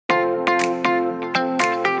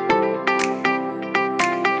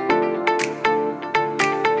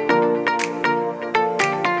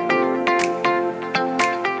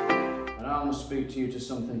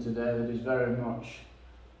today that is very much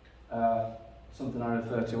something I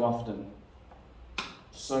refer to often.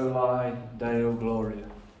 Soli Deo Gloria.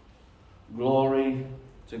 Glory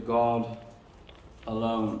to God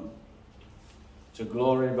alone. To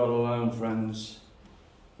glory God alone, friends.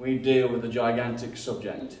 We deal with a gigantic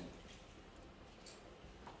subject.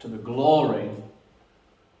 To the glory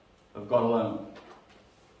of God alone.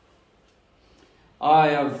 I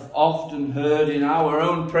have often heard in our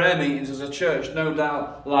own prayer meetings as a church, no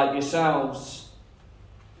doubt like yourselves,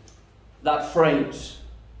 that phrase.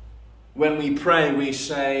 When we pray, we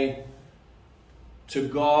say, to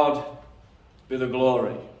God be the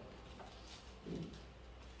glory.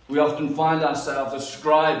 We often find ourselves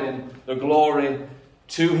ascribing the glory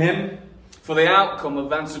to Him for the outcome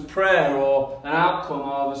of answered prayer or an outcome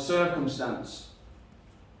of a circumstance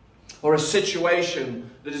or a situation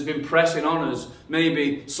that has been pressing on us.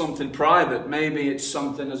 Maybe something private, maybe it's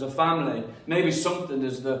something as a family, maybe something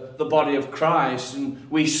as the body of Christ, and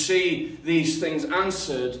we see these things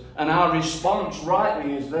answered, and our response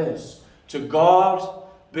rightly is this: to God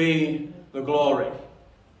be the glory.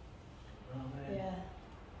 Yeah.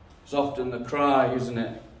 It's often the cry, isn't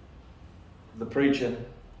it, of the preacher,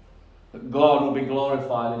 that God will be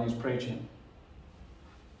glorified in his preaching.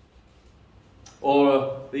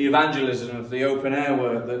 Or the evangelism of the open air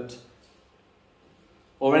work,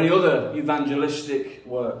 or any other evangelistic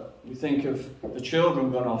work. We think of the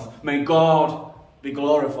children gone off. May God be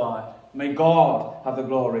glorified. May God have the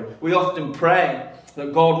glory. We often pray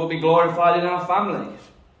that God will be glorified in our families.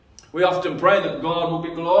 We often pray that God will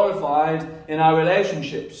be glorified in our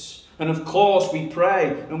relationships. And of course we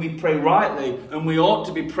pray, and we pray rightly, and we ought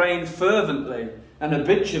to be praying fervently and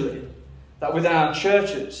habitually that within our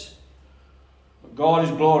churches, God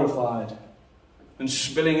is glorified and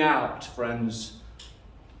spilling out, friends,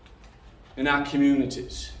 in our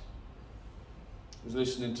communities. I was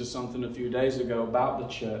listening to something a few days ago about the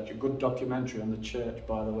church, a good documentary on the church,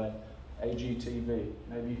 by the way, AGTV.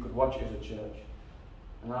 Maybe you could watch it as a church.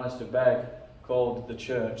 And Alistair Begg called the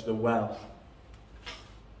church the well.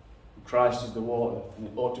 Christ is the water, and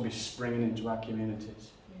it ought to be springing into our communities.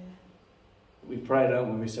 We pray,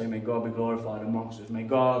 don't we? We say, may God be glorified amongst us. May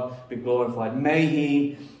God be glorified. May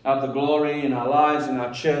He have the glory in our lives, in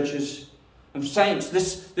our churches. And saints,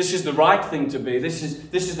 this is the right thing to be. This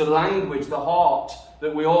is the language, the heart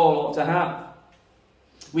that we all ought to have.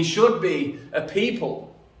 We should be a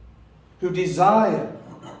people who desire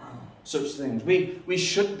such things. We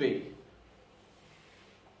should be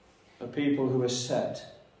a people who are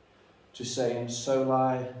set to say in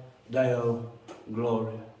Soli Deo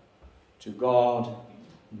Gloria. To God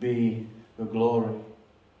be the glory.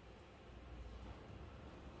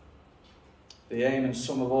 The aim and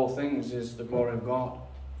sum of all things is the glory of God.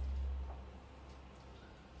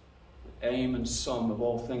 The aim and sum of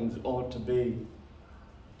all things ought to be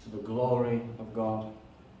to the glory of God.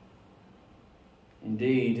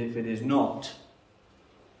 Indeed, if it is not,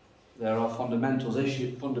 there are fundamental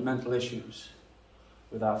issues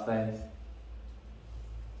with our faith.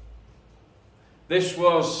 This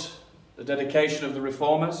was the dedication of the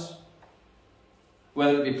Reformers.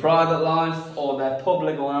 Whether it be private life or their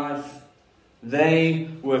public life, they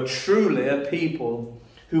were truly a people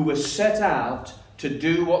who were set out to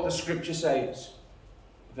do what the Scripture says.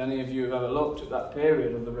 If any of you have ever looked at that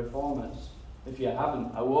period of the Reformers, if you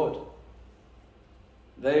haven't, I would.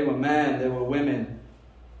 They were men, they were women.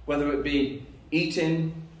 Whether it be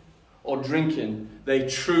eating or drinking, they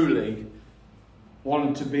truly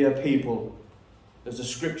wanted to be a people, as the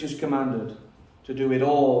Scriptures commanded, to do it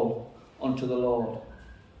all unto the Lord.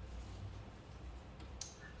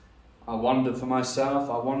 I wonder for myself,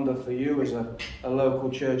 I wonder for you as a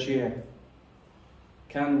local church here.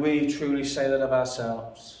 Can we truly say that of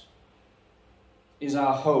ourselves? Is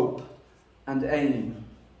our hope and aim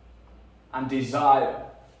and desire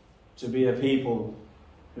to be a people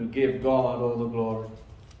who give God all the glory?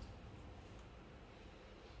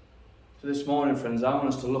 So this morning, friends, I want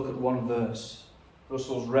us to look at one verse.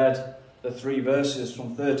 Russell's read the 3 verses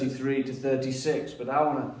from 33 to 36, but I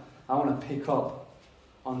want to pick up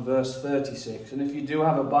on verse 36. And if you do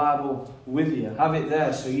have a Bible with you, have it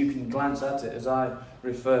there so you can glance at it as I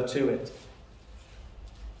refer to it.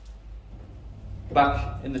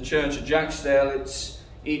 Back in the church at Jacksdale, it's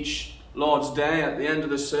each Lord's Day at the end of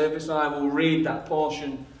the service, I will read that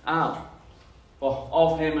portion out. For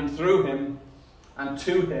of Him and through Him and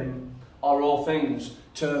to Him are all things,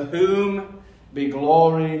 to whom be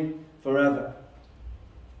glory forever.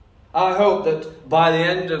 I hope that by the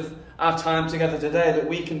end of our time together today that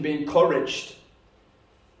we can be encouraged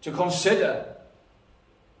to consider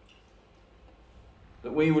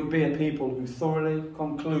that we would be a people who thoroughly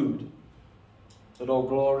conclude that all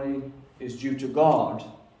glory is due to God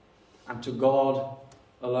and to God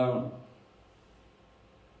alone.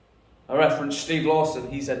 I referenced Steve Lawson.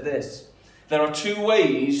 He said this: there are two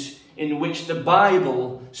ways in which the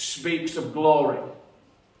Bible speaks of glory.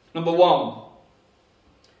 Number one,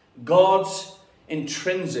 God's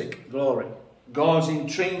intrinsic glory. God's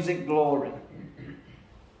intrinsic glory.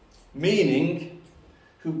 Meaning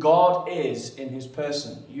who God is in his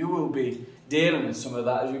person. You will be dealing with some of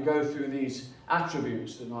that as you go through these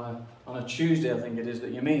attributes that on a Tuesday, I think it is,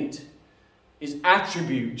 that you meet. His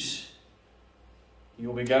attributes.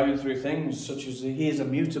 You'll be going through things such as he is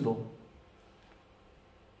immutable.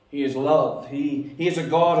 He is love. He is a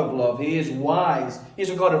God of love. He is wise. He is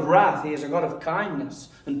a God of wrath. He is a God of kindness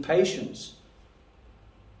and patience.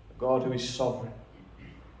 A God who is sovereign.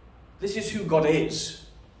 This is who God is.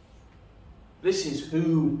 This is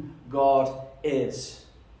who God is.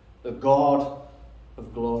 The God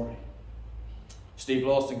of glory. Steve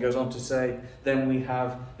Lawson goes on to say, then we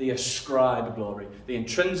have the ascribed glory, the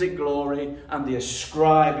intrinsic glory and the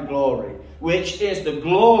ascribed glory, which is the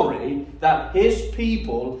glory that his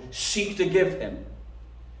people seek to give him.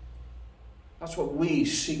 That's what we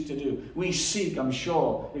seek to do. We seek, I'm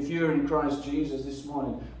sure, if you're in Christ Jesus this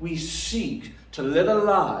morning, we seek to live a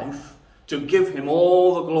life to give him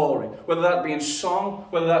all the glory, whether that be in song,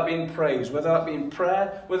 whether that be in praise, whether that be in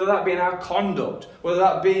prayer, whether that be in our conduct, whether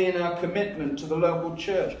that be in our commitment to the local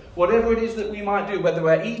church. Whatever it is that we might do, whether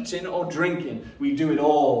we're eating or drinking, we do it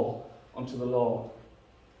all unto the Lord.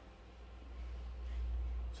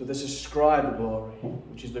 So this ascribed glory,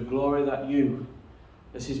 which is the glory that you,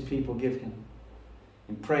 as his people, give him.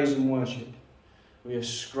 In praise and worship, we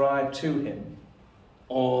ascribe to him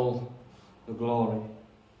all the glory.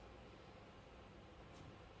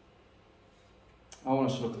 I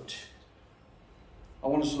want us to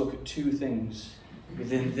look at two things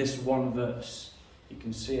within this one verse. You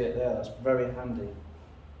can see it there. That's very handy.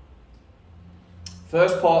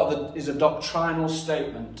 First part of it is a doctrinal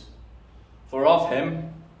statement. For of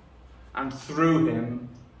him, and through him,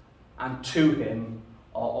 and to him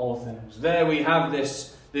are all things. There we have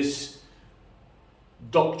this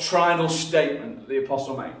doctrinal statement that the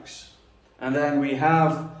apostle makes. And then we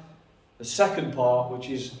have the second part, which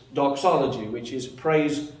is doxology, which is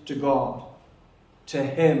praise to God. To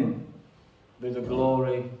him be the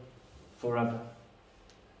glory forever.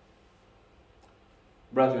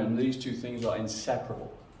 Brethren, these two things are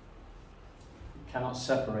inseparable. You cannot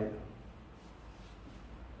separate them.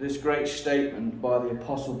 This great statement by the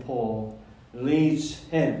Apostle Paul leads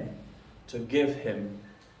him to give him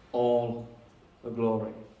all the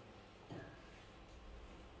glory.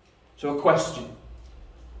 So a question.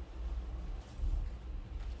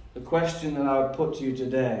 The question that I would put to you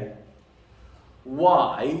today: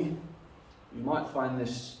 why? You might find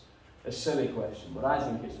this a silly question, but I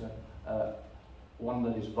think it's one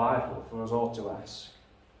that is vital for us all to ask.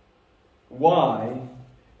 Why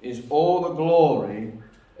is all the glory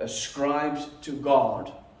ascribed to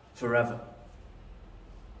God forever?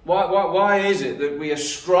 Why is it that we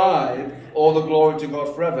ascribe all the glory to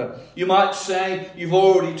God forever? You might say, you've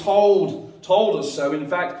already told us so. In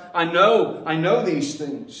fact, I know these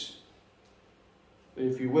things. But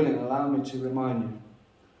if you're willing, allow me to remind you.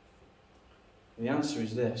 The answer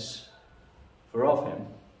is this: for of him,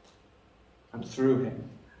 and through him,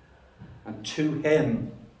 and to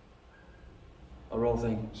him are all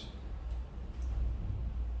things.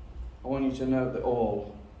 I want you to note that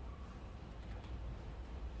all,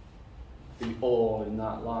 the all in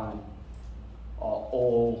that line, are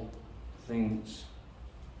all things.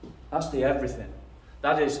 That's the everything.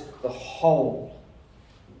 That is the whole.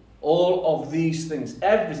 All of these things,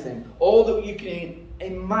 everything, all that you can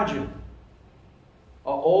imagine,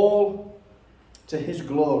 are all to his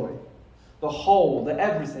glory. The whole, the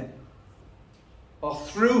everything, are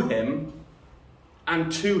through him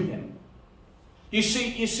and to him. You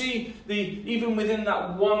see, even within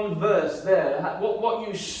that one verse there, what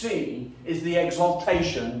you see is the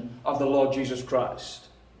exaltation of the Lord Jesus Christ.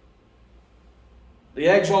 The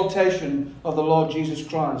exaltation of the Lord Jesus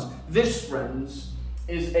Christ. This, friends,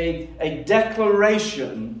 is a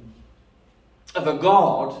declaration of a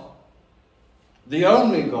God, the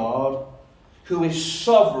only God, who is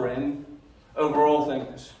sovereign over all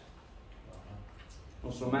things.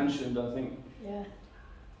 Also mentioned, I think,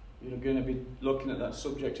 you're going to be looking at that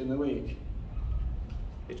subject in the week.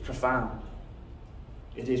 It's profound.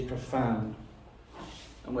 It is profound.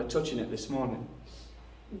 And we're touching it this morning.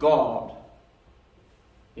 God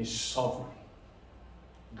is sovereign.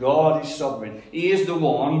 God is sovereign. He is the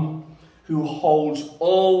one who holds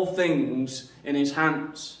all things in his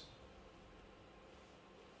hands.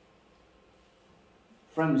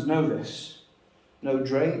 Friends, know this. No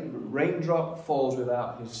raindrop falls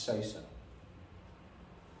without his say-so.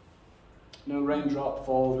 No raindrop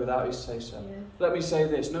falls without his say-so. Yeah. Let me say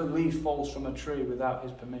this. No leaf falls from a tree without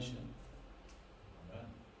his permission.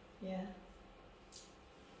 Yeah.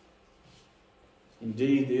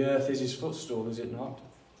 Indeed, the earth is his footstool, is it not?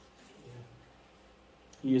 Yeah.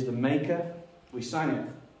 He is the maker. We sang it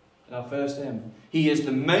in our first hymn. He is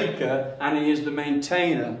the maker and he is the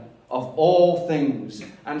maintainer of all things.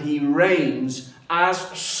 And he reigns as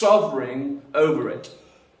sovereign over it.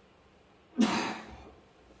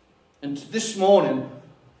 And this morning,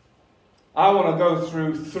 I want to go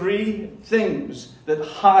through 3 things that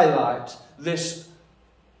highlight this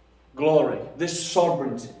glory, this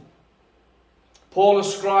sovereignty. Paul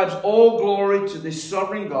ascribes all glory to this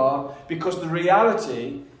sovereign God because the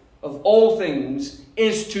reality of all things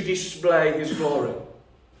is to display his glory.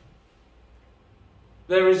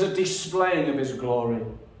 There is a displaying of his glory.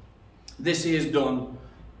 This he has done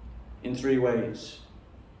in 3 ways.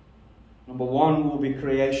 Number 1 will be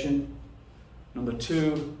creation. Number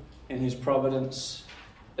 2, in his providence.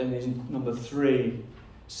 And number 3,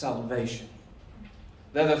 salvation.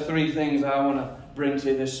 They're the 3 things I want to bring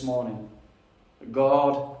to you this morning.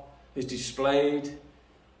 God has displayed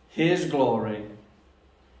his glory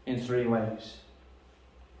in 3 ways.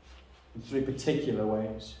 In 3 particular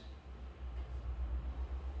ways.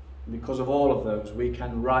 And because of all of those, we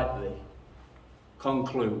can rightly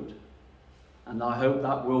conclude, and I hope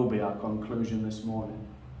that will be our conclusion this morning,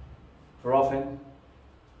 for of him,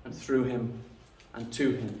 and through him, and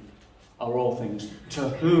to him are all things, to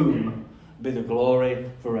whom be the glory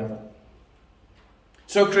forever.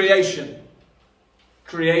 So creation.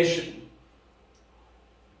 Creation.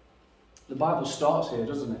 The Bible starts here,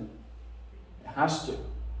 doesn't it? It has to.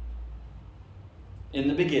 In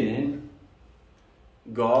the beginning,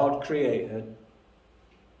 God created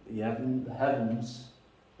the heavens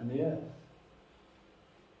and the earth.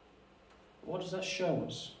 What does that show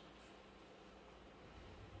us?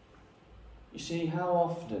 You see, how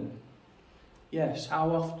often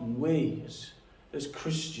we as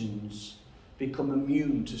Christians become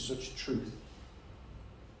immune to such truth.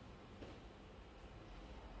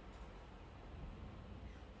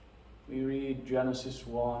 We read Genesis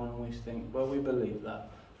 1 and we think, well, we believe that.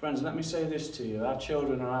 Friends, let me say this to you. Our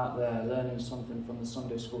children are out there learning something from the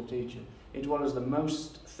Sunday school teacher. It's one of the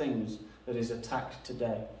most things that is attacked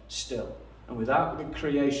today, still. And without the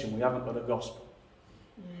creation, we haven't got a gospel.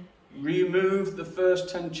 Yeah. Remove the first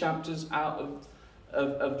 10 chapters out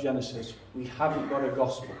of Genesis. We haven't got a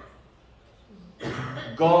gospel.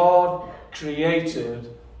 God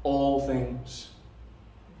created all things.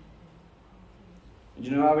 And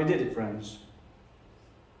do you know how he did it, friends?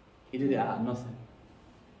 He did it out of nothing.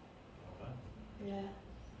 Yeah.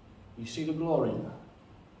 You see the glory in that?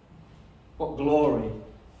 What glory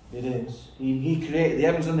it is. He created the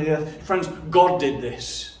heavens and the earth. Friends, God did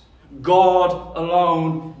this. God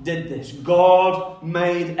alone did this. God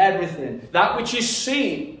made everything. That which is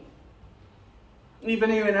seen. Even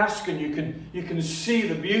here in Ascot, you can see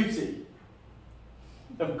the beauty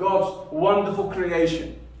of God's wonderful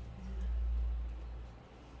creation.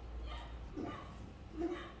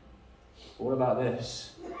 But what about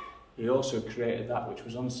this? He also created that which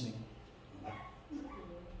was unseen.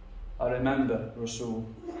 I remember, Russell,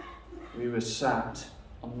 we were sat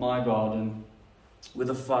on my garden with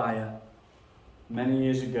a fire many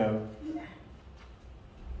years ago.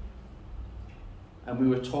 And we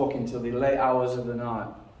were talking till the late hours of the night.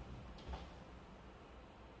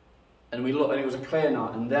 And we looked, and it was a clear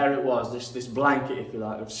night, and there it was, this blanket, if you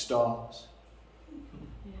like, of stars.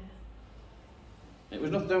 It was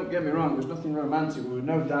nothing, don't get me wrong, it was nothing romantic. We were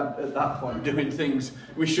no doubt at that point doing things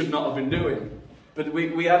we should not have been doing. But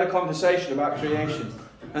we had a conversation about creation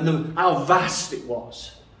and how vast it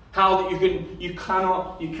was. How that you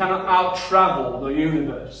cannot out-travel the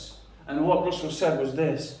universe. And what Russell said was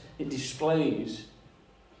this: it displays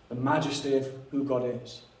the majesty of who God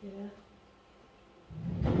is. Yeah.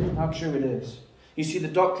 How true it is. You see, the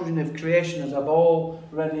doctrine of creation, as I've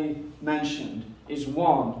already mentioned, is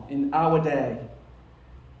one in our day,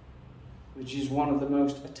 which is one of the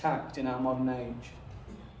most attacked in our modern age.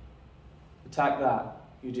 Attack that,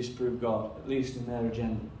 you disprove God, at least in their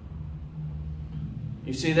agenda.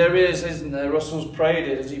 You see, there is, isn't there? Russell's prayed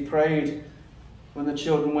it as he prayed when the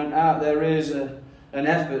children went out. There is an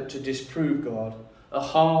effort to disprove God, a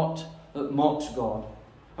heart that mocks God.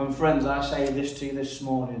 And friends, I say this to you this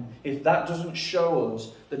morning: if that doesn't show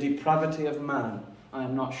us the depravity of man, I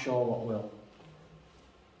am not sure what will.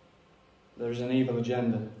 There is an evil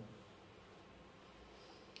agenda.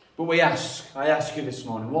 But I ask you this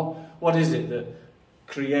morning, what is it that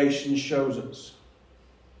creation shows us?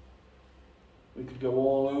 We could go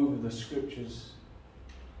all over the scriptures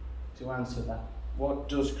to answer that. What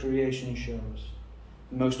does creation show us?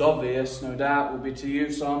 The most obvious, no doubt, will be to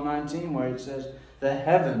you Psalm 19, where it says, the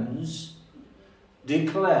heavens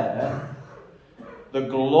declare the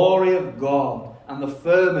glory of God, and the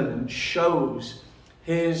firmament shows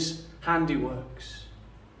his handiworks.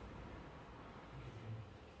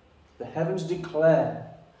 The heavens declare,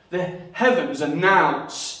 the heavens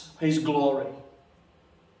announce his glory.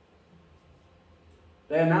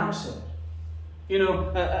 They announce it. You know,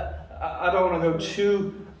 I don't want to go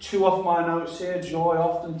too off my notes here. Joy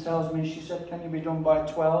often tells me, she said, can you be done by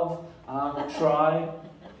 12? And I will try.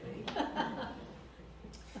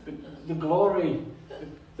 But the glory,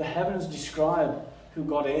 the heavens describe who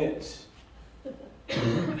God is.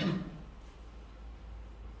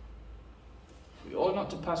 We ought not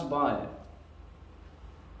to pass by it.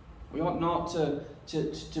 We ought not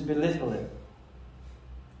to belittle it.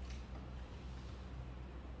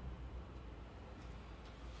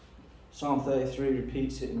 Psalm 33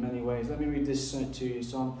 repeats it in many ways. Let me read this to you.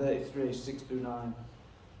 Psalm 33, 6 through 9.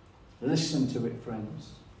 Listen to it,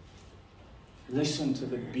 friends. Listen to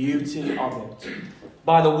the beauty of it.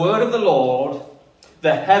 By the word of the Lord,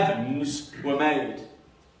 the heavens were made.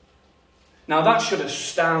 Now that should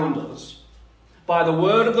astound us. By the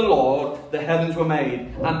word of the Lord, the heavens were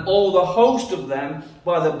made, and all the host of them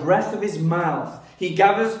by the breath of his mouth. He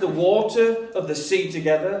gathers the water of the sea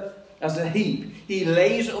together as a heap. He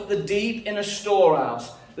lays up the deep in a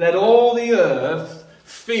storehouse. Let all the earth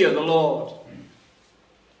fear the Lord.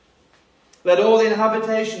 Let all the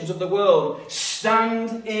inhabitations of the world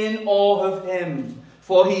stand in awe of him.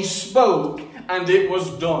 For he spoke, and it was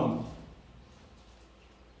done.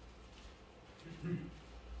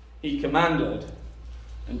 He commanded,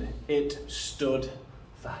 and it stood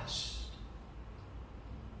fast.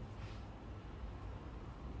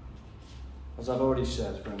 As I've already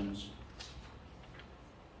said, friends,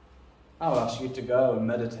 I'll ask you to go and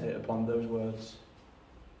meditate upon those words.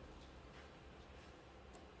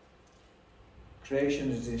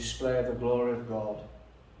 Creation is a display of the glory of God.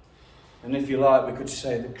 And if you like, we could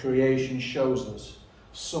say that creation shows us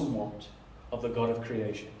somewhat of the God of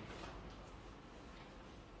creation.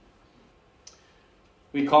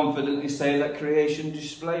 We confidently say that creation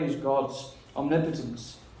displays God's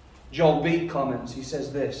omnipotence. Joel B comments, he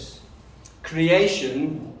says this: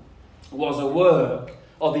 creation was a work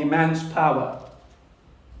of immense power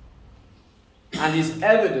and is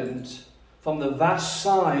evident from the vast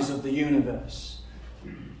size of the universe.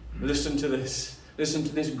 Listen to this. Listen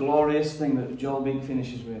to this glorious thing that Joel B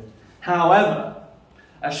finishes with. However,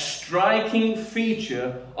 a striking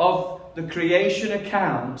feature of the creation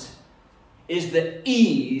account is the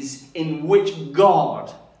ease in which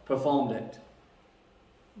God performed it.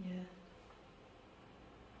 Yeah.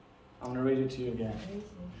 I'm going to read it to you again.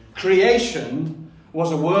 Creation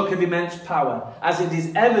was a work of immense power, as it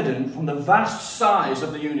is evident from the vast size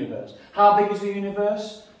of the universe. How big is the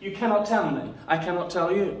universe? You cannot tell me. I cannot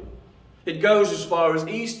tell you. It goes as far as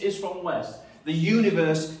east is from west. The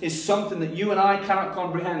universe is something that you and I cannot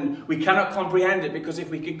comprehend. We cannot comprehend it because if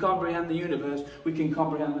we could comprehend the universe, we can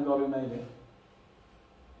comprehend the God who made it.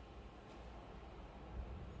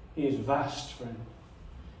 He is vast, friend.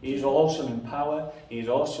 He is awesome in power. He is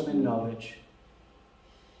awesome in knowledge.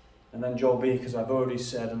 And then Joel B, because I've already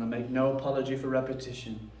said, and I make no apology for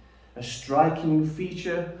repetition, a striking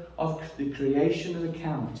feature of the creation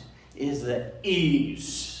account is the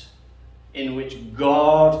ease in which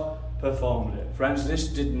God performed it. Friends, this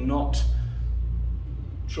did not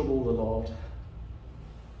trouble the Lord. It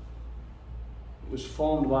was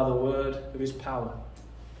formed by the word of his power.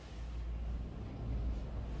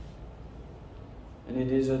 And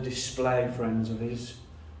it is a display, friends, of his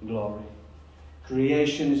glory.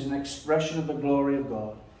 Creation is an expression of the glory of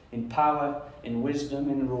God in power, in wisdom,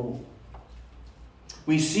 in rule.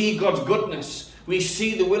 We see God's goodness. We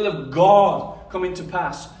see the will of God coming to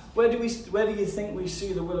pass. Where do you think we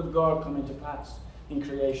see the will of God coming to pass? In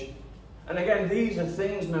creation. And again, these are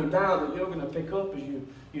things, no doubt, that you're going to pick up as you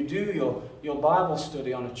do your Bible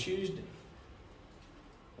study on a Tuesday.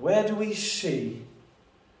 Where do we see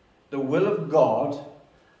the will of God?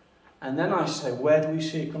 And then I say, where do we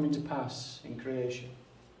see it coming to pass in creation?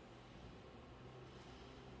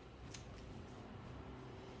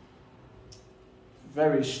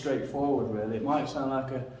 Very straightforward, really. It might sound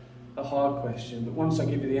like a hard question, but once I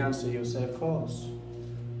give you the answer, you'll say, of course.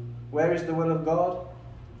 Where is the will of God?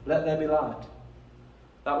 Let there be light.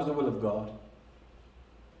 That was the will of God.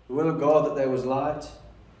 The will of God that there was light.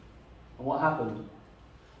 And what happened?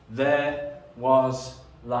 There was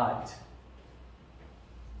light.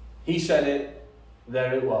 He said it,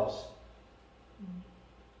 there it was.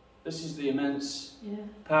 This is the immense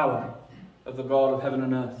power of the God of heaven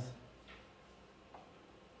and earth.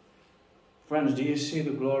 Friends, do you see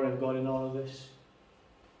the glory of God in all of this?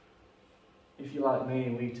 If you're like me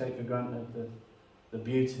and we take for granted the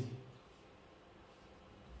beauty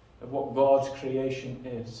of what God's creation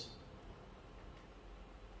is,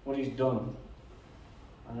 what He's done.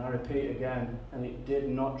 And I repeat again, and it did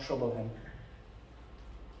not trouble Him.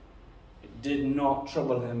 It did not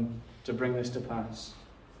trouble Him to bring this to pass.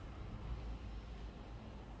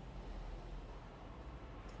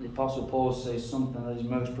 The Apostle Paul says something that is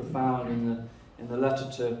most profound in the letter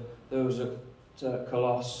to those at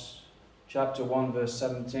Colossus. Chapter 1, verse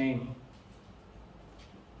 17.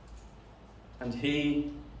 And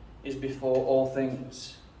He is before all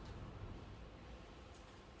things.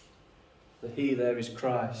 The He there is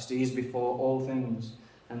Christ. He is before all things.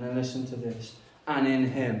 And then listen to this. And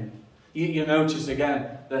in Him. You notice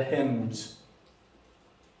again the hymns.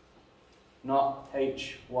 Not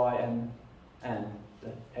H-Y-M-N.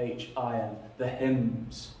 The H-I-M. The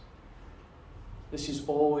hymns. This is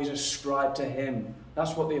always ascribed to Him.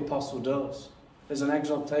 That's what the apostle does. There's an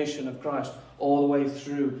exaltation of Christ all the way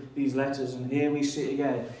through these letters. And here we see it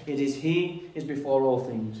again. It is He is before all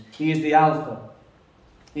things. He is the Alpha.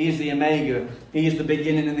 He is the Omega. He is the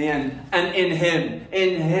beginning and the end. And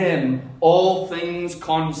in Him, all things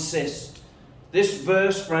consist. This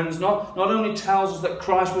verse, friends, not only tells us that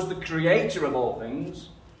Christ was the creator of all things.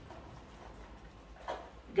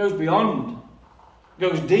 It goes beyond. It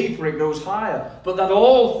goes deeper, it goes higher. But that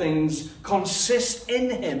all things consist in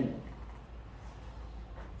Him.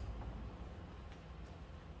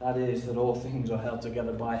 That is, that all things are held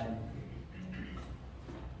together by Him.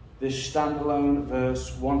 This standalone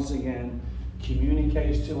verse, once again,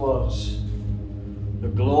 communicates to us the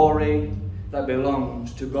glory that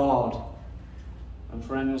belongs to God. And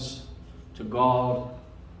friends, to God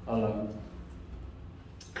alone.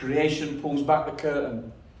 Creation pulls back the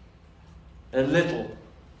curtain a little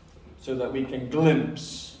so that we can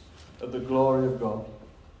glimpse of the glory of God.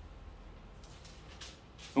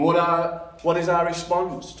 And what is our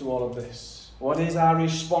response to all of this? What is our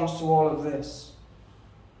response to all of this?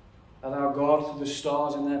 That our God threw the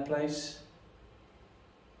stars in their place?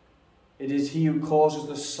 It is He who causes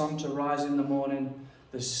the sun to rise in the morning,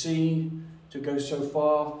 the sea to go so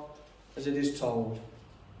far as it is told,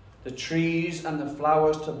 the trees and the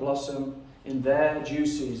flowers to blossom in their due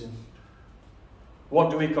season. What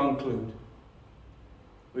do we conclude?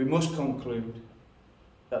 We must conclude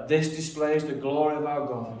that this displays the glory of our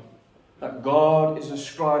God, that God is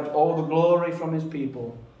ascribed all the glory from His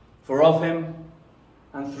people, for of Him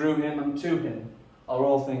and through Him and to Him are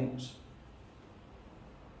all things.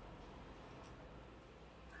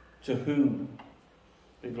 To whom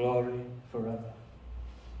be glory forever.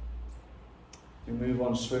 We move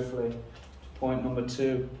on swiftly to point number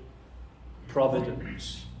 2,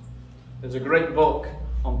 providence. There's a great book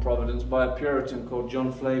on providence by a Puritan called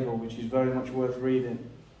John Flavel, which is very much worth reading.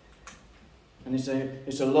 And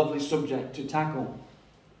it's a lovely subject to tackle.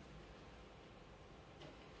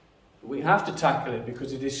 We have to tackle it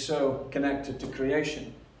because it is so connected to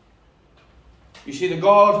creation. You see, the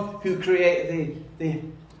God who created the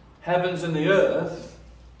heavens and the earth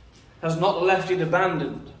has not left it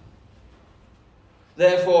abandoned,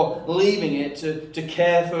 therefore leaving it to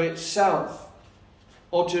care for itself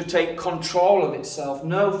or to take control of itself.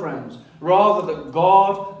 No, friends. Rather, that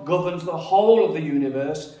God governs the whole of the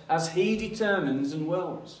universe as He determines and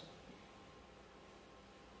wills.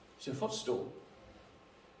 It's a footstool.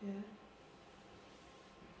 Yeah.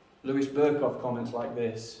 Louis Berkhoff comments like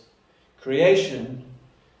this: creation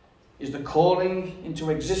is the calling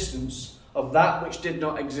into existence of that which did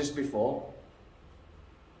not exist before,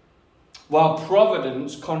 while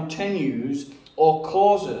providence continues or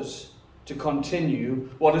causes to continue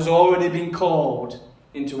what has already been called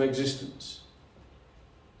into existence.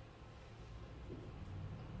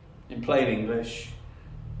 In plain English,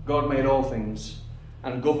 God made all things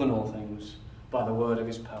and governed all things by the word of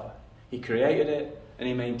His power. He created it and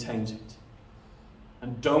He maintains it.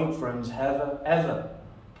 And don't, friends, ever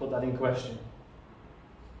put that in question.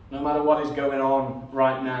 No matter what is going on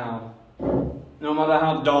right now, no matter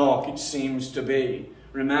how dark it seems to be,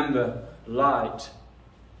 remember, light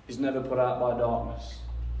is never put out by darkness.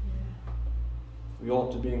 We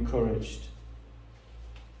ought to be encouraged.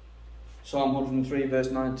 Psalm 103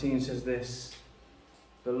 verse 19 says this: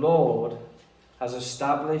 the Lord has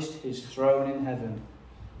established His throne in heaven,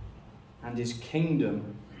 and His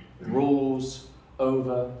kingdom rules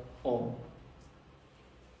over all.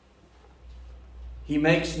 He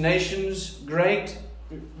makes nations great,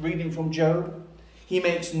 reading from Job. He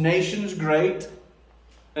makes nations great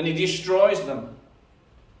and he destroys them.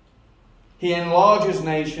 He enlarges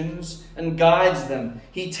nations and guides them.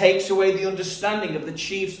 He takes away the understanding of the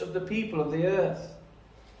chiefs of the people of the earth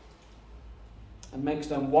and makes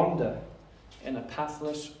them wander in a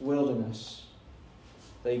pathless wilderness.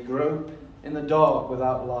 They grope in the dark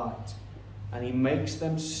without light, and he makes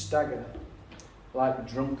them stagger like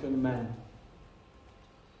drunken men.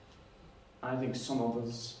 I think some of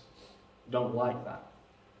us don't like that.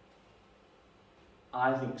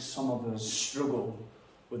 I think some of us struggle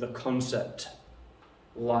with a concept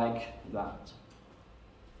like that.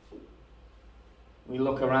 We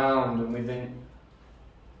look around and we think,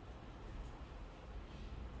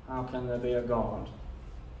 how can there be a God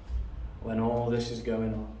when all this is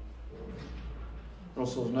going on?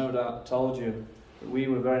 Russell's no doubt told you that we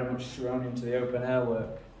were very much thrown into the open air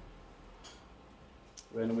work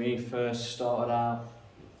when we first started out.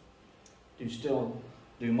 You still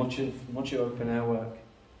do much of open air work.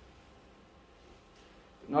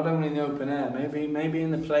 Not only in the open air, maybe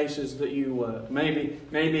in the places that you work. Maybe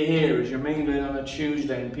here as you're mingling on a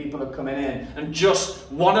Tuesday and people are coming in. And just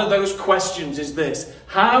one of those questions is this: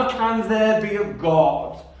 how can there be a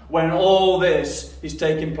God when all this is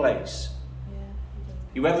taking place?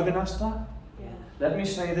 You ever been asked that? Let me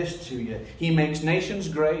say this to you. He makes nations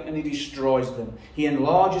great and he destroys them. He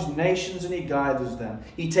enlarges nations and he guides them.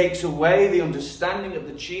 He takes away the understanding of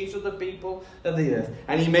the chiefs of the people of the earth,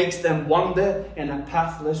 and he makes them wander in a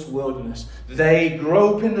pathless wilderness. They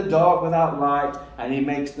grope in the dark without light, and he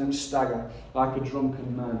makes them stagger like a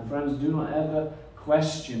drunken man. Friends, do not ever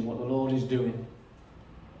question what the Lord is doing.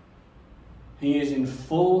 He is in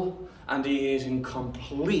full and he is in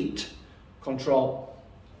complete control.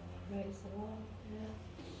 Praise the Lord.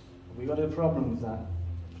 We got a problem with that.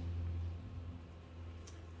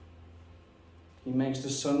 He makes the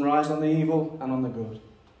sun rise on the evil and on the good,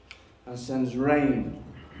 and sends rain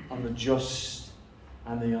on the just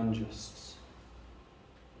and the unjust.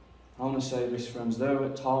 I want to say this, friends, though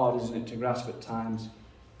it's hard, isn't it, to grasp at times,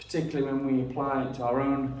 particularly when we apply it to our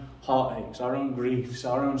own heartaches, our own griefs,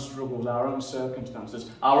 our own struggles, our own circumstances,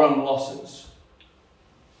 our own losses.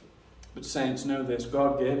 But saints, know this: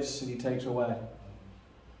 God gives and he takes away.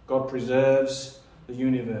 God preserves the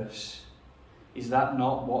universe. Is that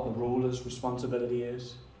not what the ruler's responsibility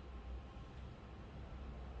is?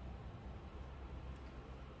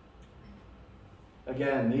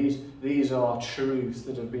 Again, these are truths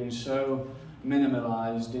that have been so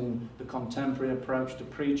minimalized in the contemporary approach to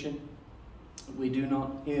preaching. We do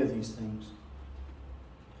not hear these things.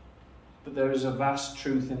 But there is a vast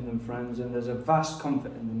truth in them, friends, and there's a vast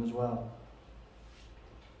comfort in them as well.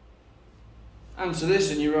 Answer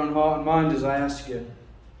this in your own heart and mind as I ask you.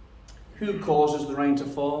 Who causes the rain to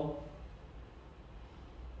fall?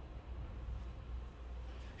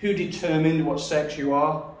 Who determined what sex you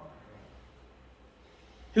are?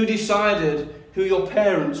 Who decided who your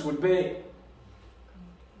parents would be?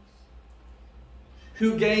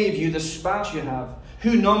 Who gave you the spouse you have?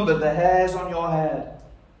 Who numbered the hairs on your head?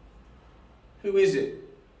 Who is it,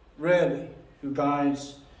 really, who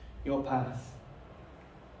guides your path?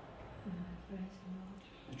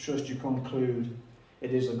 I trust you conclude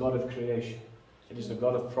it is the God of creation, it is the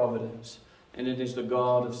God of providence, and it is the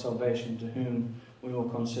God of salvation, to whom we will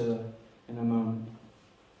consider in a moment.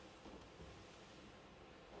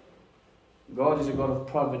 God is a God of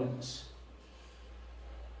providence.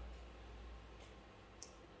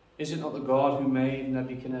 Is it not the God who made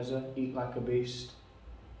Nebuchadnezzar eat like a beast?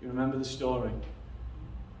 You remember the story?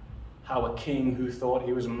 How a king who thought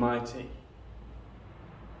he was mighty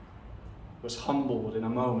was humbled in a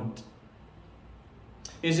moment.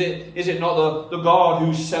 Is it not the God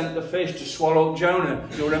who sent the fish to swallow up Jonah?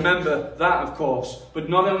 You'll remember that, of course. But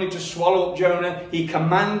not only to swallow up Jonah, he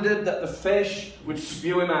commanded that the fish would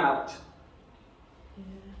spew him out.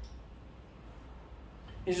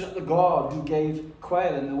 Is it not the God who gave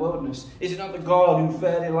quail in the wilderness? Is it not the God who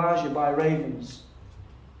fed Elijah by ravens?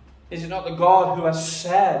 Is it not the God who has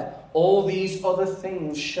said, all these other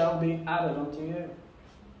things shall be added unto you?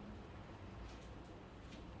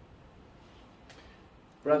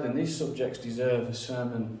 Brethren, these subjects deserve a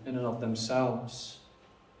sermon in and of themselves.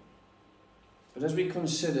 But as we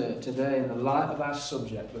consider today, in the light of our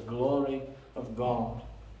subject, the glory of God,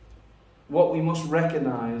 what we must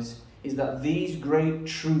recognize is that these great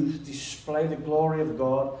truths display the glory of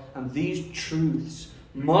God, and these truths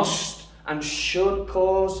must and should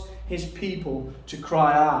cause his people to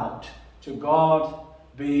cry out, to God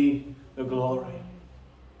be the glory.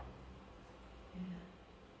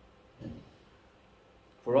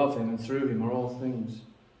 For of him and through him are all things,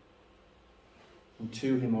 and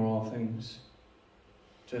to him are all things,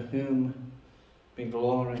 to whom be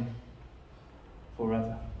glory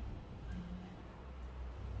forever.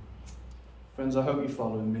 Friends, I hope you're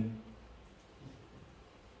following me.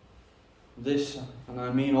 This, and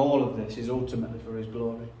I mean all of this, is ultimately for his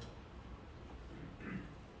glory.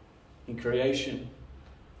 In creation,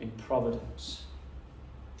 in providence.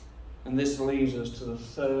 And this leads us to the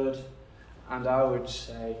third, and I would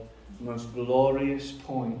say, most glorious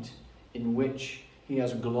point in which he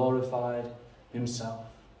has glorified himself.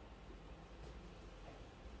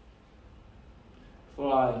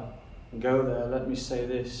 Before I go there, let me say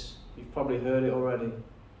this. You've probably heard it already.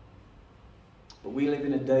 But we live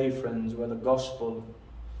in a day, friends, where the gospel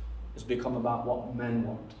has become about what men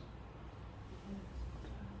want.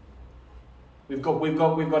 We've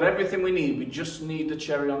got everything we need. We just need the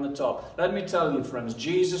cherry on the top. Let me tell you, friends,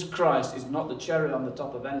 Jesus Christ is not the cherry on the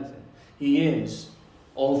top of anything. He is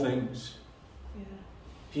all things. Yeah.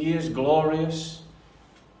 He is glorious.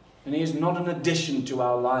 And he is not an addition to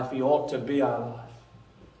our life. He ought to be our life.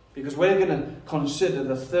 Because we're going to consider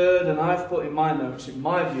the third, and I've put in my notes, in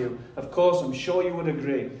my view, of course, I'm sure you would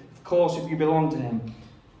agree, of course, if you belong to him,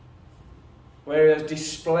 where he has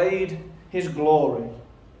displayed his glory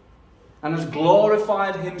and has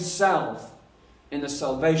glorified himself in the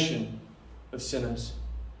salvation of sinners.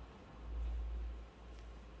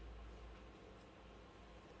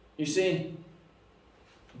 You see,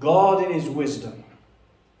 God in his wisdom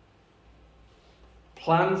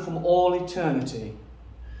planned from all eternity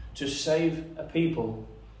to save a people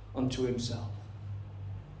unto himself.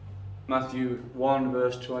 Matthew 1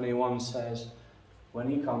 verse 21 says,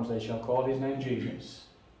 when he comes they shall call his name Jesus.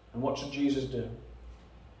 And what shall Jesus do?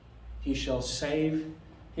 He shall save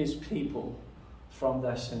his people from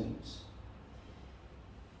their sins.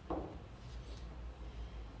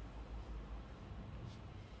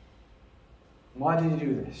 Why did he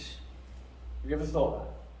do this? Have you ever thought that?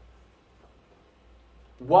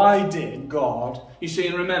 Why did God... You see,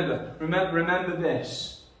 and remember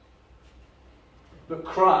this. But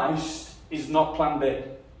Christ is not plan B.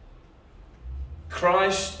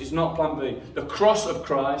 Christ is not plan B. The cross of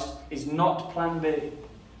Christ is not plan B.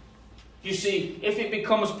 You see, if it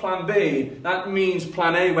becomes plan B, that means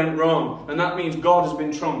plan A went wrong. And that means God has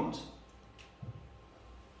been trumped.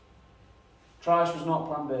 Christ was not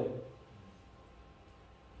plan B.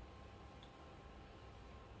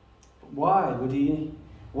 But why would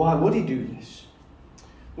he do this?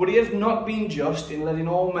 Would he have not been just in letting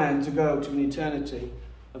all men to go to an eternity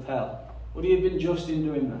of hell? Would he have been just in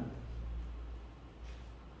doing that?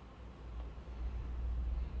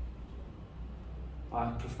 I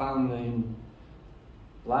profoundly and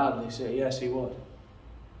loudly say, yes, he would.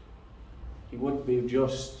 He would be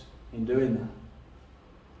just in doing that.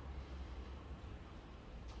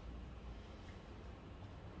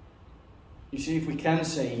 You see, if we can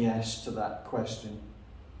say yes to that question,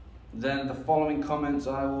 then the following comments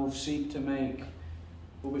I will seek to make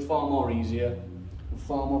will be far more easier and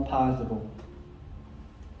far more palatable.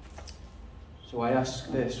 So I ask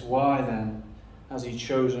this, why then has he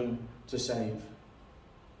chosen to save?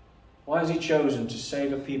 Why has he chosen to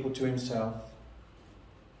save a people to himself?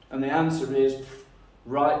 And the answer is,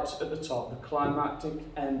 right at the top, the climactic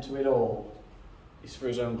end to it all is for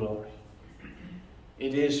his own glory.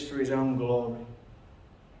 It is for his own glory.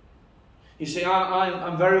 You see,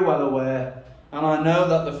 I'm very well aware, and I know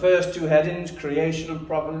that the first two headings, creation and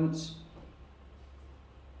providence,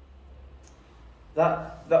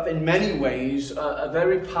 that in many ways are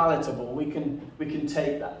very palatable. We can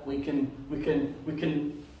take that. We can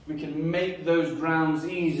make those grounds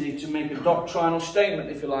easy to make a doctrinal statement,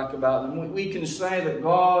 if you like, about them. We can say that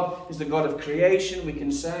God is the God of creation. We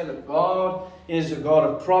can say that God is a God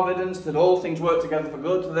of providence, that all things work together for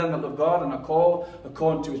good to them that love God and are called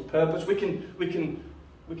according to his purpose. We can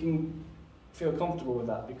feel comfortable with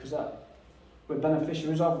that because we're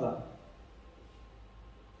beneficiaries of that.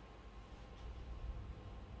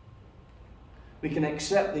 We can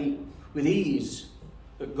accept with ease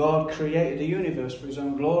that God created the universe for his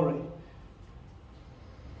own glory.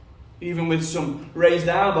 Even with some raised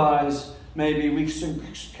eyebrows, maybe we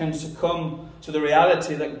can succumb to the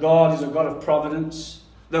reality that God is a God of providence.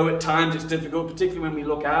 Though at times it's difficult, particularly when we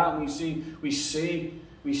look out and we see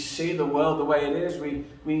the world the way it is. We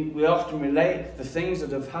often relate the things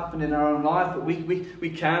that have happened in our own life, but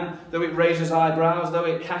we can, though it raises eyebrows, though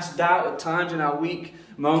it casts doubt at times in our weak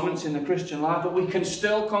moments in the Christian life, but we can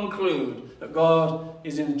still conclude that God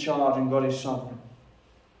is in charge and God is sovereign.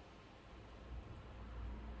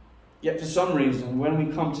 Yet for some reason, when we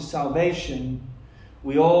come to salvation,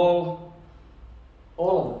 we all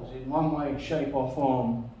all of us, in one way, shape or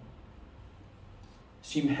form,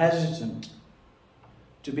 seem hesitant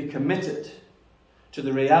to be committed to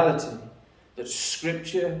the reality that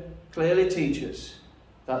Scripture clearly teaches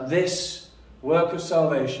that this work of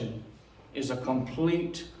salvation is a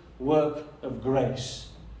complete work of grace,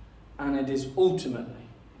 and it is ultimately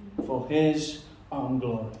for His own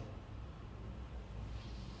glory.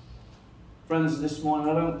 Friends, this morning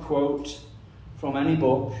I don't quote from any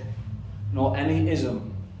book nor any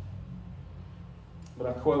ism, but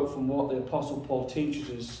I quote from what the Apostle Paul teaches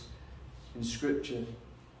us in Scripture.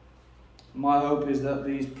 My hope is that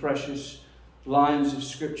these precious lines of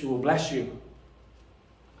Scripture will bless you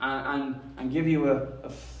and give you a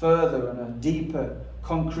further and a deeper,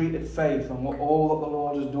 concreted faith on all that the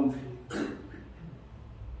Lord has done for you.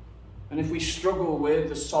 And if we struggle with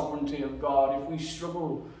the sovereignty of God, if we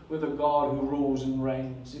struggle with a God who rules and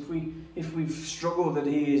reigns, if we struggle that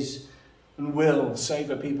He is and will save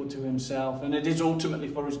a people to Himself, and it is ultimately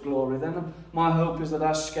for His glory, then my hope is that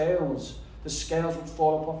the scales would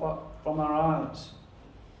fall from our eyes,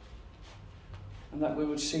 and that we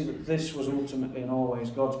would see that this was ultimately and always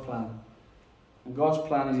God's plan. And God's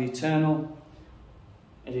plan is eternal,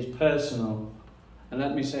 it is personal, and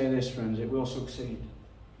let me say this, friends, it will succeed.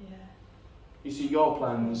 Yeah. You see, your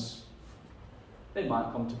plans, they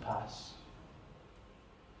might come to pass.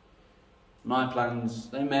 My plans,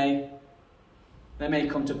 they may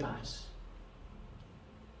come to pass.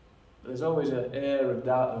 But there's always an air of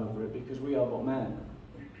doubt over it because we are but men,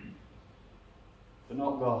 but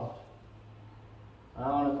not God. And I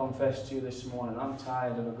want to confess to you this morning, I'm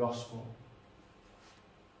tired of a gospel.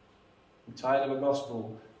 I'm tired of a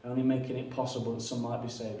gospel only making it possible that some might be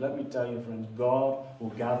saved. Let me tell you, friends, God will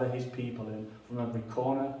gather His people in from every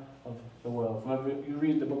corner of the world. You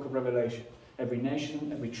read the book of Revelation, every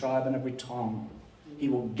nation, every tribe and every tongue. He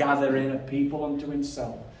will gather in a people unto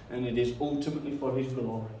Himself, and it is ultimately for His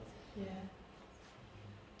glory. Yeah.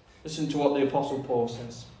 Listen to what the Apostle Paul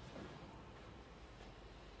says.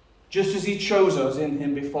 Just as He chose us in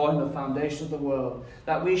Him before the foundation of the world,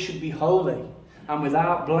 that we should be holy and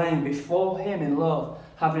without blame before Him in love,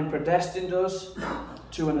 having predestined us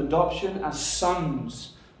to an adoption as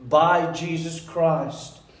sons by Jesus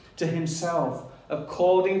Christ to Himself,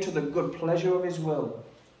 according to the good pleasure of His will.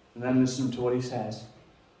 And then listen to what he says.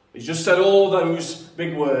 He's just said all those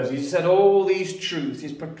big words. He's said all these truths.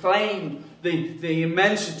 He's proclaimed the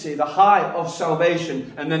immensity, the height of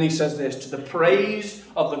salvation. And then he says this, to the praise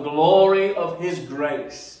of the glory of His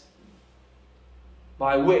grace,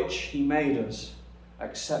 by which He made us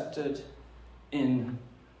accepted in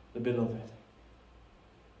the Beloved.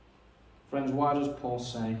 Friends, why does Paul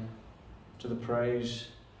say to the praise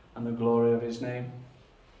and the glory of His name?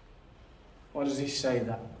 Why does he say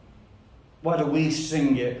that? Why do we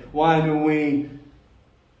sing it? Why do we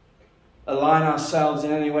align ourselves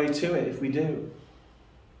in any way to it if we do?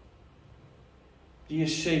 Do you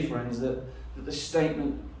see, friends, that the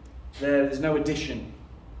statement there's no addition.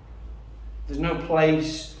 There's no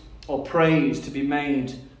place or praise to be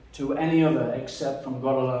made to any other except from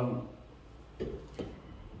God alone.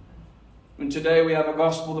 And today we have a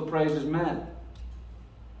gospel that praises men.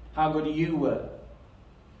 How good you were.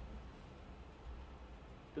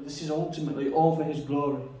 But this is ultimately all for His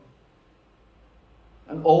glory.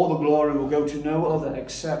 And all the glory will go to no other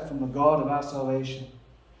except from the God of our salvation.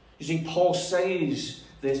 You see, Paul says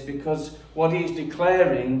this because what he is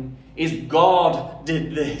declaring is God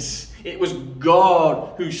did this. It was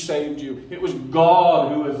God who saved you. It was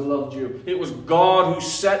God who has loved you. It was God who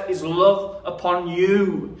set His love upon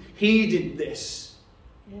you. He did this.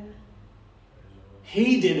 Yeah.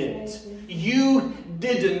 He did it. You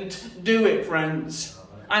didn't do it, friends.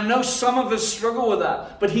 I know some of us struggle with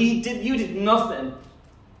that, but you did nothing.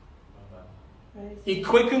 He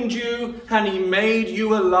quickened you and He made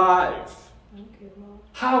you alive. Thank you, Lord.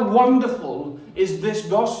 How wonderful is this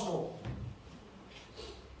gospel?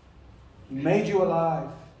 He made you alive.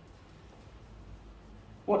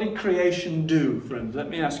 What did creation do, friends? Let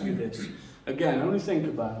me ask you this. Again, only think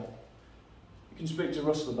about it. You can speak to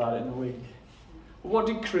Russell about it in a week. What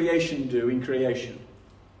did creation do in creation?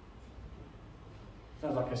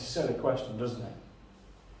 Sounds like a silly question, doesn't it?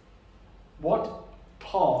 What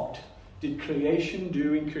part did creation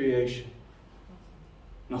do in creation?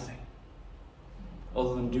 Nothing.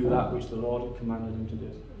 Other than do that which the Lord had commanded Him to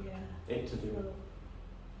do. Yeah. It to do it.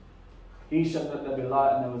 He said, let there be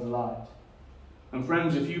light, and there was light. And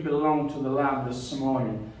friends, if you belong to the Lamb this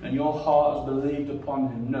morning, and your heart has believed upon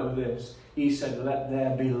Him, know this. He said, let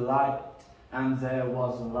there be light, and there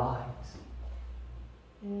was light.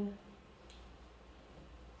 Yeah.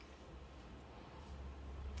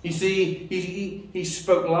 You see, he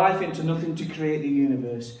spoke life into nothing to create the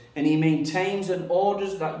universe, and he maintains and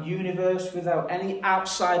orders that universe without any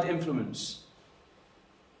outside influence.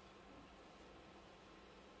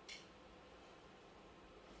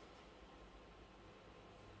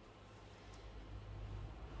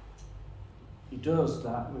 He does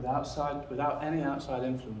that without any outside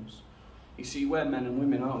influence. You see, we're men and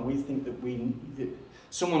women, aren't we? We think that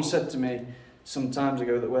someone said to me some time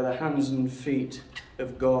ago that we're the hands and feet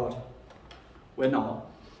of God. We're not.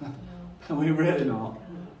 No. We're really not.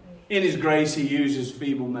 In his grace, he uses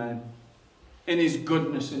feeble men. In his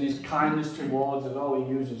goodness and his kindness towards us,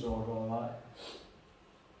 he uses all right.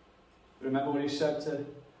 Remember what he said to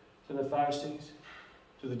the Pharisees,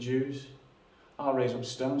 to the Jews? I'll raise up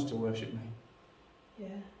stones to worship me. Yeah.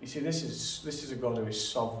 You see, this is a God who is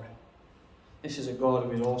sovereign. This is a God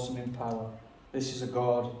who is awesome in power. This is a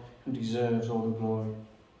God who deserves all the glory.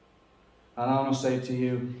 And I want to say to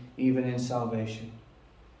you, even in salvation,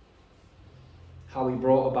 how he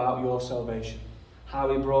brought about your salvation,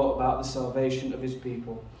 how he brought about the salvation of his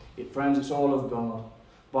people. Friends, it's all of God.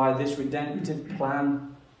 By this redemptive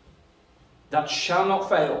plan that shall not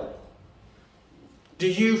fail. Do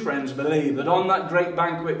you, friends, believe that on that great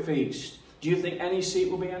banquet feast, do you think any seat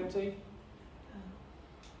will be empty?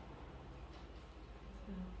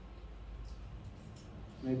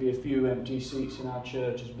 Maybe a few empty seats in our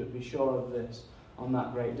churches, but be sure of this. On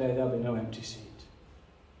that great day, there'll be no empty seat.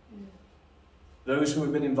 Those who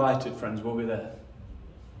have been invited, friends, will be there.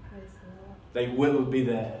 They will be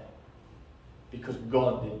there. Because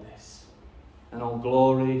God did this. And all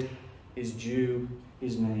glory is due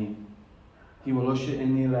his name. He will usher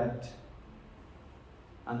in the elect.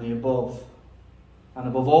 And the above. And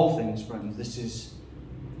above all things, friends, this is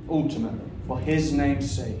ultimately for his name's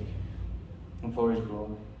sake. And for his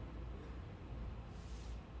glory.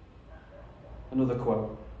 Another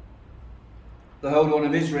quote. The Holy One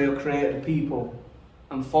of Israel created a people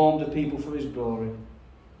and formed a people for his glory.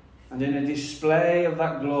 And in a display of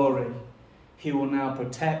that glory, he will now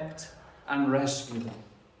protect and rescue them.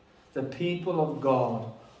 The people of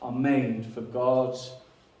God are made for God's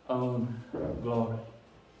own glory.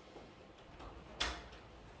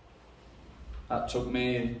 That took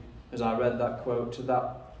me, as I read that quote, to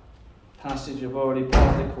that passage I've already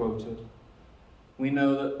partly quoted. We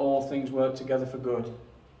know that all things work together for good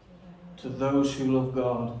to those who love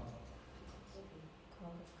God,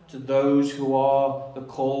 to those who are the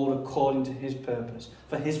called according to his purpose.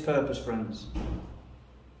 For his purpose, friends.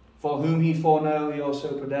 For whom he foreknow, he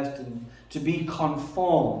also predestined to be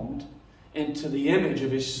conformed into the image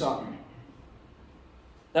of his Son,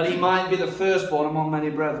 that he might be the firstborn among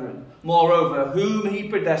many brethren. Moreover, whom he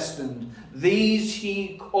predestined, these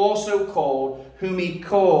he also called. Whom he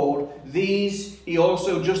called, these he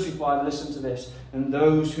also justified. Listen to this. And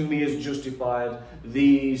those whom he has justified,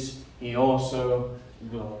 these he also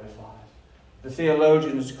glorified. The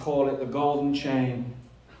theologians call it the golden chain.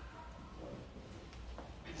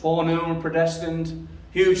 Foreknown, predestined,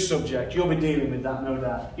 huge subject. You'll be dealing with that, no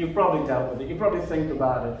doubt. You've probably dealt with it. You probably think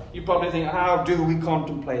about it. You probably think, how do we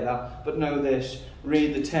contemplate that? But know this.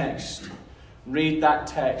 Read the text. Read that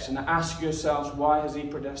text and ask yourselves, why has he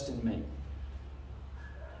predestined me?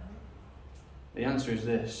 The answer is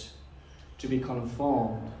this: to be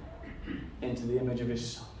conformed into the image of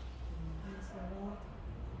his Son.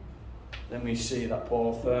 Then we see that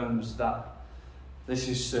Paul affirms that this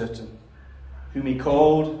is certain. Whom he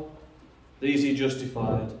called, these he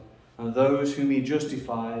justified. And those whom he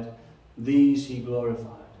justified, these he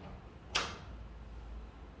glorified.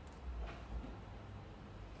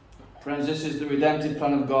 Friends, this is the redemptive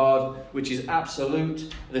plan of God, which is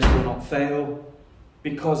absolute. This will not fail.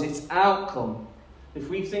 Because its outcome, if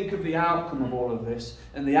we think of the outcome of all of this,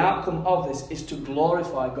 and the outcome of this is to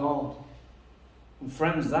glorify God. And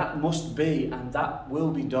friends, that must be and that will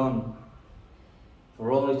be done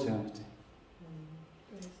for all eternity.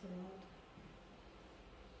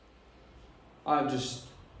 I've just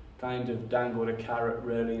kind of dangled a carrot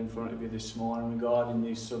really in front of you this morning regarding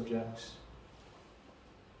these subjects.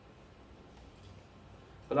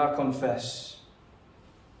 But I confess,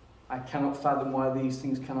 I cannot fathom why these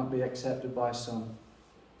things cannot be accepted by some.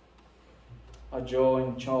 I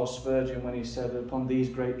join Charles Spurgeon when he said, upon these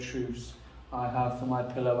great truths I have for my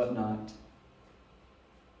pillow at night.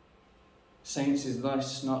 Saints, is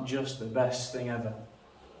this not just the best thing ever?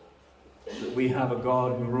 That we have a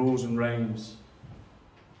God who rules and reigns,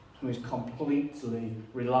 who is completely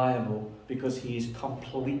reliable because he is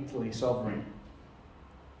completely sovereign.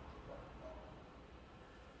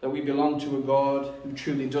 That we belong to a God who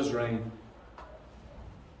truly does reign.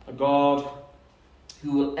 A God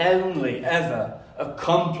who will only ever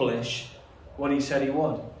accomplish what he said he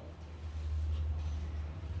would.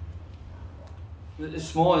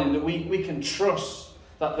 This morning, that we can trust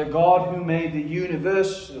that the God who made the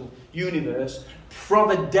universe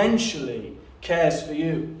providentially cares for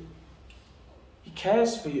you. He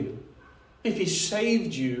cares for you. If he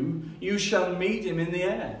saved you, you shall meet him in the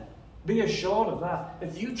air. Be assured of that.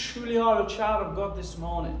 If you truly are a child of God this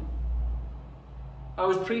morning. I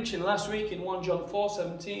was preaching last week in 1 John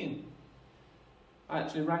 4:17. I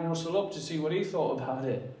actually rang Russell up to see what he thought about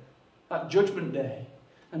it. That judgment day.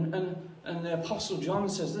 And the Apostle John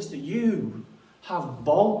says this, that you have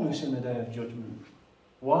boldness in the day of judgment.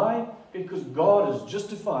 Why? Because God has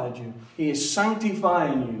justified you. He is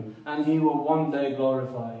sanctifying you. And he will one day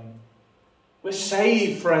glorify you. We're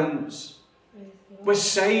saved, friends. We're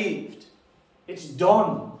saved. It's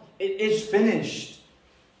done. It is finished.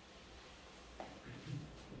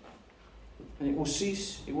 And it will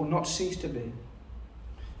cease. It will not cease to be.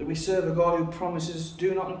 That we serve a God who promises,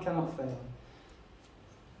 do not and cannot fail.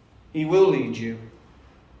 He will lead you,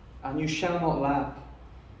 and you shall not lack.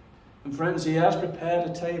 And friends, he has prepared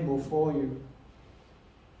a table for you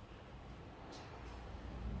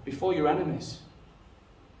before your enemies.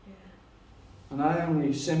 And I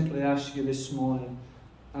only simply ask you this morning,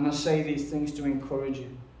 and I say these things to encourage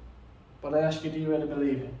you, but I ask you, do you really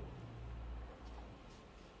believe it?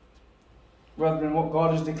 Brethren, what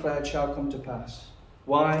God has declared shall come to pass.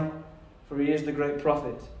 Why? For he is the great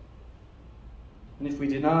prophet. And if we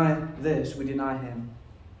deny this, we deny him.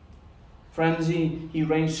 Friends, he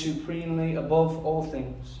reigns supremely above all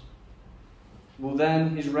things. Will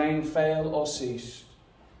then his reign fail or cease?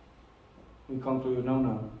 We conclude,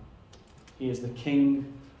 no. He is the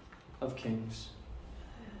King of kings.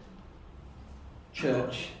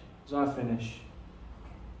 Church, as I finish,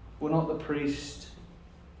 will not the priest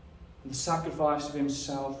and the sacrifice of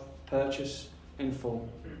himself purchase in full?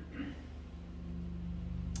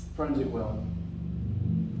 Friends, it will.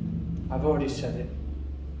 I've already said it,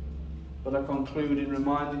 but I conclude in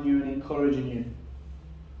reminding you and encouraging you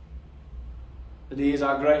that he is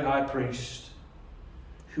our great high priest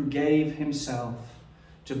who gave himself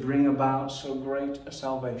to bring about so great a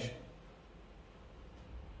salvation.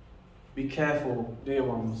 Be careful, dear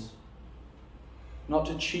ones, not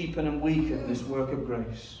to cheapen and weaken this work of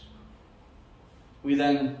grace. We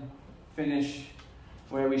then finish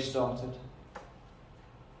where we started.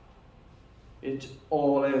 It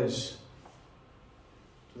all is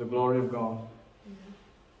to the glory of God.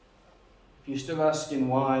 If you're still asking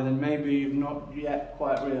why, then maybe you've not yet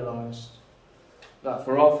quite realised that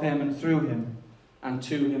for of him and through him and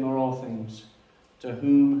to him are all things, to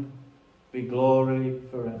whom be glory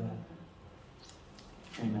forever.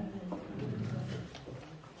 Amen.